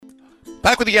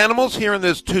Back with the Animals here on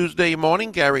this Tuesday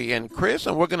morning, Gary and Chris,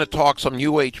 and we're going to talk some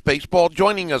UH baseball.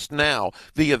 Joining us now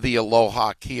via the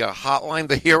Aloha Kia hotline,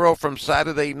 the hero from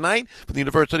Saturday night for the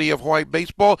University of Hawaii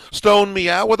baseball, Stone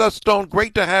Miyao with us. Stone,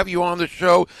 great to have you on the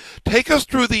show. Take us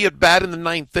through the at-bat in the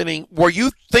ninth inning. Were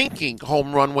you thinking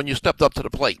home run when you stepped up to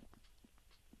the plate?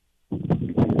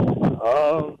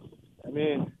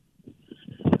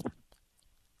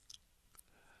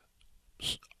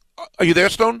 Are you there,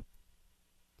 Stone?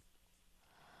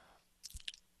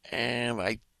 And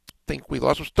I think we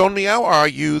lost Stone Miyao. Are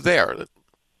you there?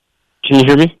 Can you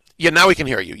hear me? Yeah, now we can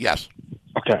hear you. Yes.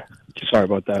 Okay. Sorry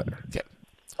about that. Okay.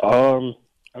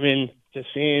 Just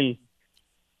seeing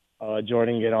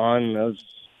Jordan get on, was,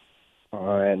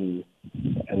 and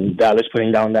Dallas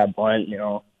putting down that bunt,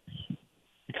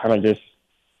 kind of just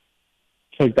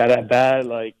took that at bat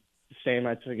like the same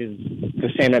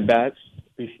at bats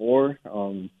before.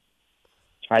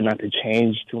 Tried not to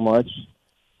change too much.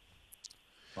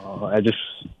 I just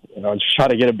try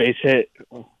to get a base hit,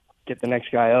 get the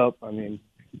next guy up.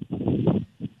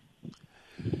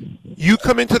 You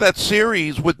come into that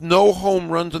series with no home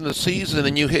runs in the season,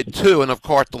 and you hit two, and of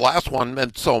course the last one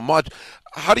meant so much.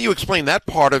 How do you explain that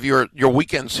part of your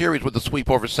weekend series with the sweep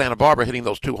over Santa Barbara, hitting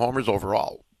those two homers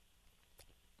overall?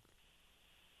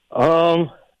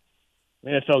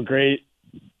 It felt great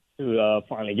to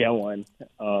finally get one,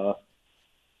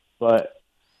 but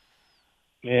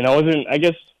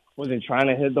I wasn't trying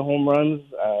to hit the home runs.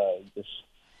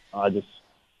 Just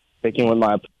sticking with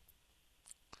my.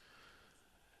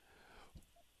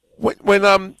 When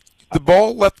the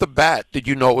ball left the bat, did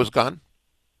you know it was gone?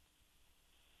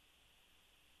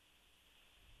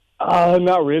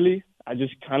 Not really. I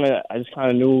just kind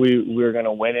of knew we were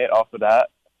gonna win it off of that.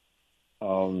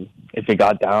 If it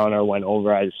got down or went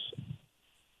over, I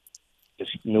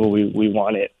just knew we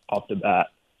won it off the bat.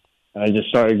 And I just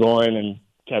started going and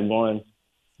kept going.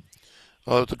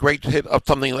 Well, it's a great hit of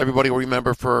something everybody will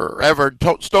remember forever.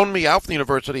 Stone Miyao from the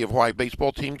University of Hawaii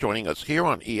baseball team joining us here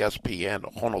on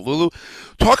ESPN Honolulu.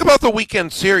 Talk about the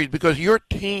weekend series, because your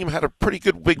team had a pretty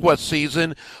good Big West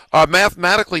season.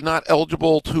 Mathematically not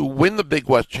eligible to win the Big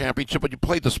West championship, but you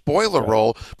played the spoiler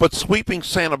role. But sweeping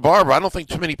Santa Barbara, I don't think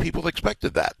too many people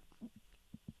expected that.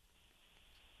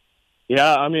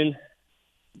 Yeah,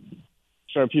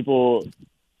 sure people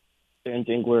didn't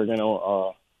think we were going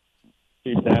to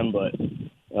beat them, but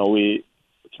we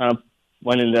kind of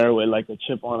went in there with like a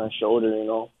chip on our shoulder.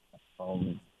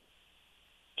 Kind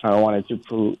of wanted to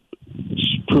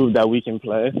prove that we can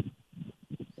play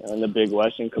in the Big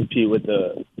West and compete with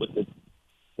the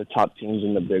top teams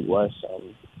in the Big West.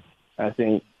 I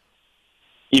think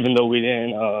even though we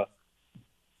didn't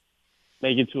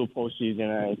make it to a postseason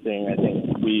or anything, I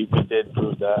think we did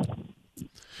prove that.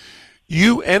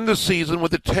 You end the season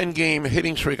with a 10-game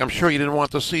hitting streak. I'm sure you didn't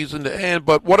want the season to end,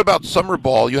 but what about summer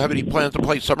ball? You have any plans to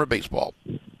play summer baseball?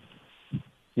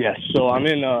 Yes, so I'm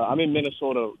in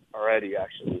Minnesota already,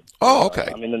 actually. Oh, okay.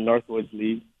 I'm in the Northwoods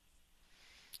League.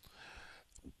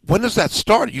 When does that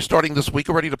start? Are you starting this week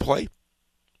already to play?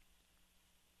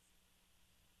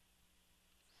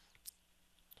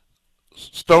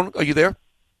 Stone, are you there?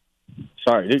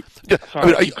 Sorry, yeah.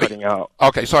 Sorry, cutting out.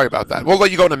 Okay, sorry about that. We'll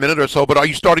let you go in a minute or so, but are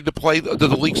you starting to play? Does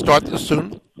the league start this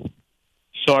soon?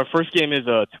 So our first game is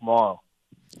tomorrow.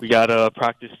 We got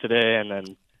practice today, and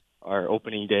then our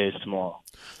opening day is tomorrow.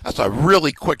 That's a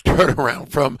really quick turnaround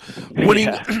from winning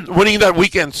that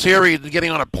weekend series and getting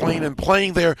on a plane and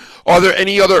playing there. Are there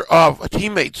any other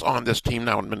teammates on this team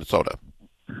now in Minnesota?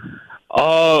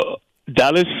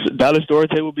 Dallas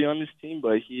Dorothy will be on this team,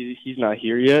 but he's not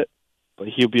here yet. But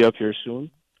he'll be up here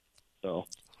soon. So,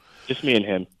 just me and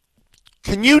him.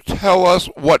 Can you tell us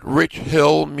what Rich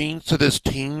Hill means to this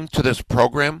team, to this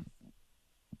program?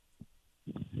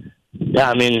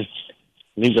 Yeah, it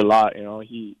means a lot.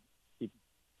 He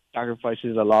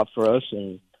sacrifices a lot for us,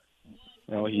 and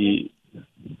he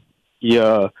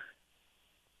does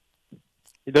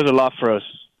a lot for us.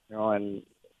 And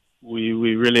we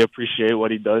really appreciate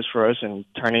what he does for us and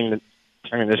turning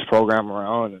this program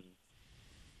around.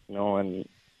 And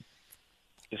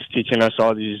just teaching us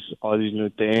all these new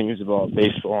things about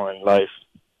baseball and life.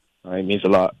 It means a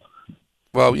lot.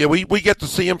 Well, yeah, we get to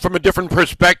see him from a different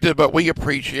perspective, but we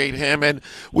appreciate him, and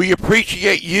we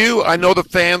appreciate you. I know the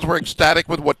fans were ecstatic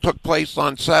with what took place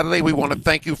on Saturday. We want to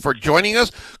thank you for joining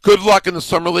us. Good luck in the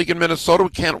Summer League in Minnesota. We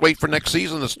can't wait for next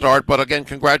season to start, but again,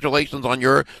 congratulations on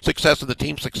your success and the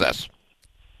team's success.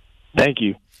 Thank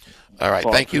you. All right,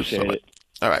 thank you so much.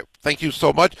 All right. Thank you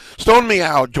so much. Stone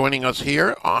Miyao joining us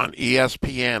here on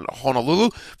ESPN Honolulu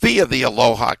via the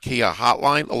Aloha Kia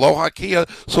hotline. Aloha Kia,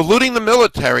 saluting the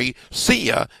military. See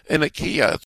ya in a Kia.